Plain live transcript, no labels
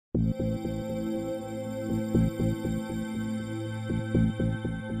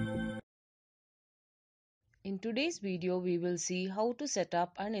today's video, we will see how to set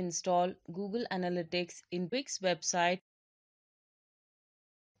up and install Google Analytics in Wix website.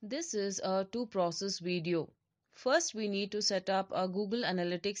 This is a two-process video. First, we need to set up a Google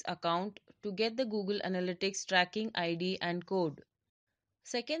Analytics account to get the Google Analytics tracking ID and code.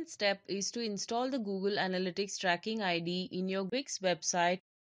 Second step is to install the Google Analytics tracking ID in your Wix website.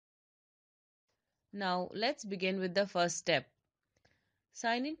 Now, let's begin with the first step.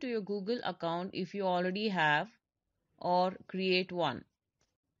 Sign in to your Google account if you already have, or create one.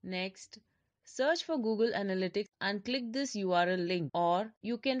 Next, search for Google Analytics and click this URL link, or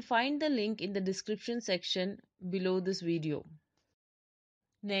you can find the link in the description section below this video.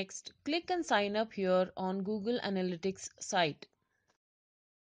 Next, click and sign up here on Google Analytics site.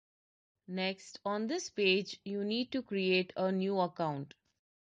 Next, on this page, you need to create a new account.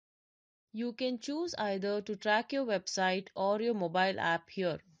 You can choose either to track your website or your mobile app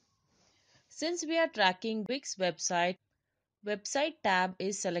here. Since we are tracking Wix website, Website tab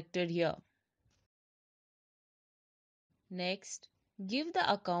is selected here. Next, give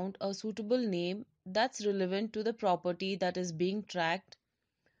the account a suitable name that's relevant to the property that is being tracked.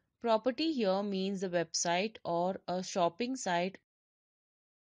 Property here means the website or a shopping site.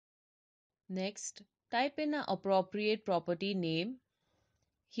 Next, type in an appropriate property name.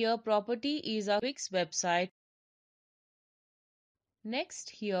 Here, property is a Wix website. Next,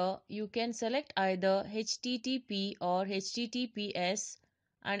 here you can select either HTTP or HTTPS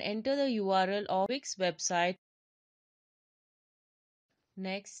and enter the URL of Wix website.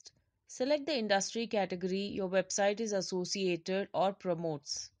 Next, select the industry category your website is associated or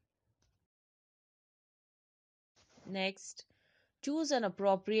promotes. Next, choose an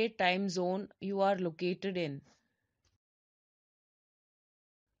appropriate time zone you are located in.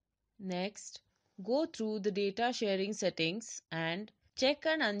 Next, go through the data sharing settings and check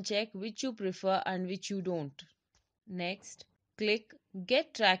and uncheck which you prefer and which you don't. Next, click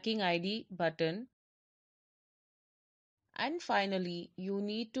Get Tracking ID button. And finally, you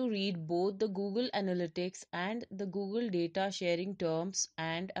need to read both the Google Analytics and the Google data sharing terms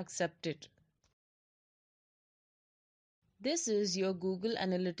and accept it. This is your Google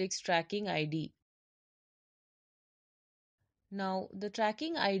Analytics tracking ID. Now, the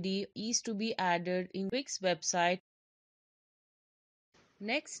tracking ID is to be added in Wix website.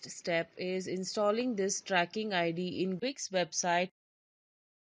 Next step is installing this tracking ID in Wix website.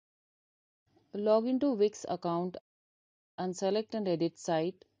 Log into Wix account and select and edit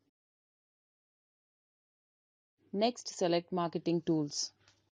site. Next, select marketing tools.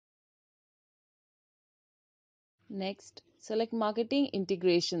 Next, select marketing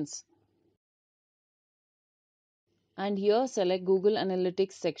integrations. And here select Google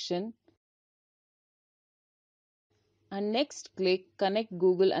Analytics section. And next click Connect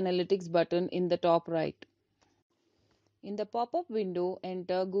Google Analytics button in the top right. In the pop-up window,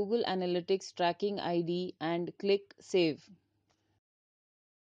 enter Google Analytics tracking ID and click Save.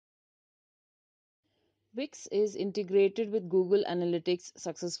 Wix is integrated with Google Analytics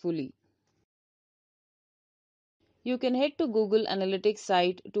successfully. You can head to Google Analytics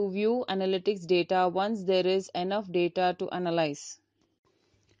site to view analytics data once there is enough data to analyze.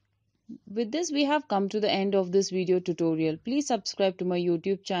 With this, we have come to the end of this video tutorial. Please subscribe to my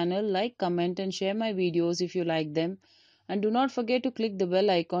YouTube channel, like, comment and share my videos if you like them. And do not forget to click the bell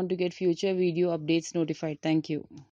icon to get future video updates notified. Thank you.